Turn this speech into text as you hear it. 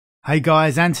Hey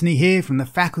guys, Anthony here from the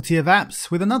Faculty of Apps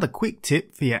with another quick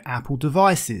tip for your Apple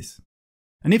devices.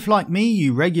 And if like me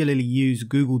you regularly use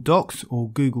Google Docs or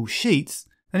Google Sheets,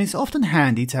 then it's often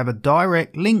handy to have a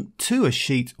direct link to a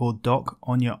sheet or doc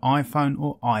on your iPhone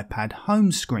or iPad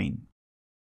home screen.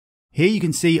 Here you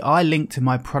can see I link to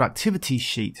my productivity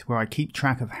sheet where I keep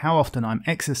track of how often I'm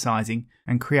exercising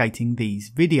and creating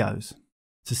these videos.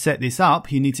 To set this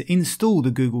up, you need to install the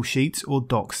Google Sheets or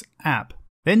Docs app.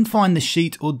 Then find the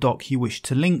sheet or doc you wish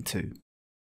to link to.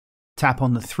 Tap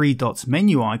on the three dots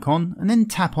menu icon and then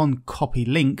tap on Copy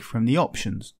Link from the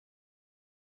options.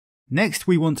 Next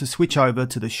we want to switch over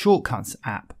to the Shortcuts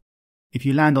app. If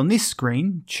you land on this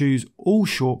screen, choose All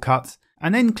Shortcuts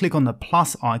and then click on the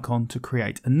plus icon to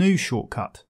create a new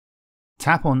shortcut.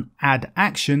 Tap on Add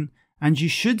Action and you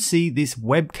should see this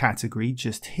web category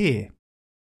just here.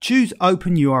 Choose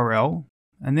Open URL.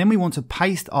 And then we want to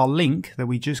paste our link that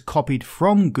we just copied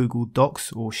from Google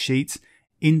Docs or Sheets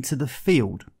into the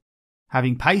field.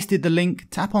 Having pasted the link,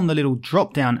 tap on the little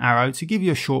drop down arrow to give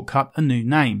your shortcut a new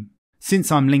name.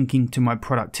 Since I'm linking to my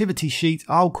productivity sheet,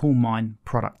 I'll call mine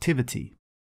Productivity.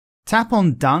 Tap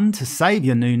on Done to save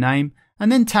your new name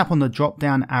and then tap on the drop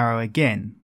down arrow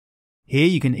again. Here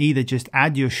you can either just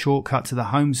add your shortcut to the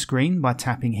home screen by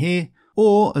tapping here,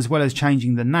 or, as well as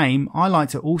changing the name, I like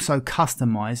to also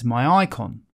customize my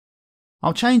icon.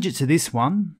 I'll change it to this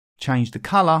one, change the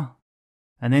color,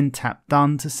 and then tap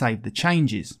Done to save the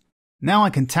changes. Now I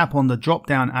can tap on the drop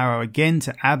down arrow again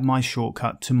to add my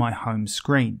shortcut to my home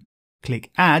screen.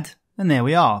 Click Add, and there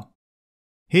we are.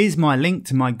 Here's my link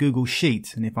to my Google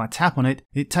Sheet, and if I tap on it,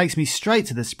 it takes me straight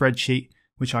to the spreadsheet,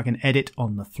 which I can edit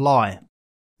on the fly.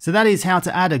 So that is how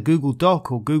to add a Google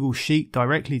Doc or Google Sheet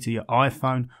directly to your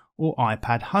iPhone or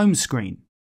iPad home screen.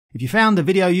 If you found the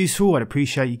video useful, I'd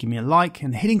appreciate you giving me a like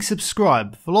and hitting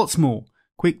subscribe for lots more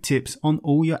quick tips on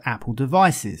all your Apple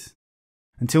devices.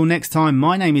 Until next time,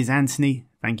 my name is Anthony.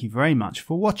 Thank you very much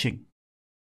for watching.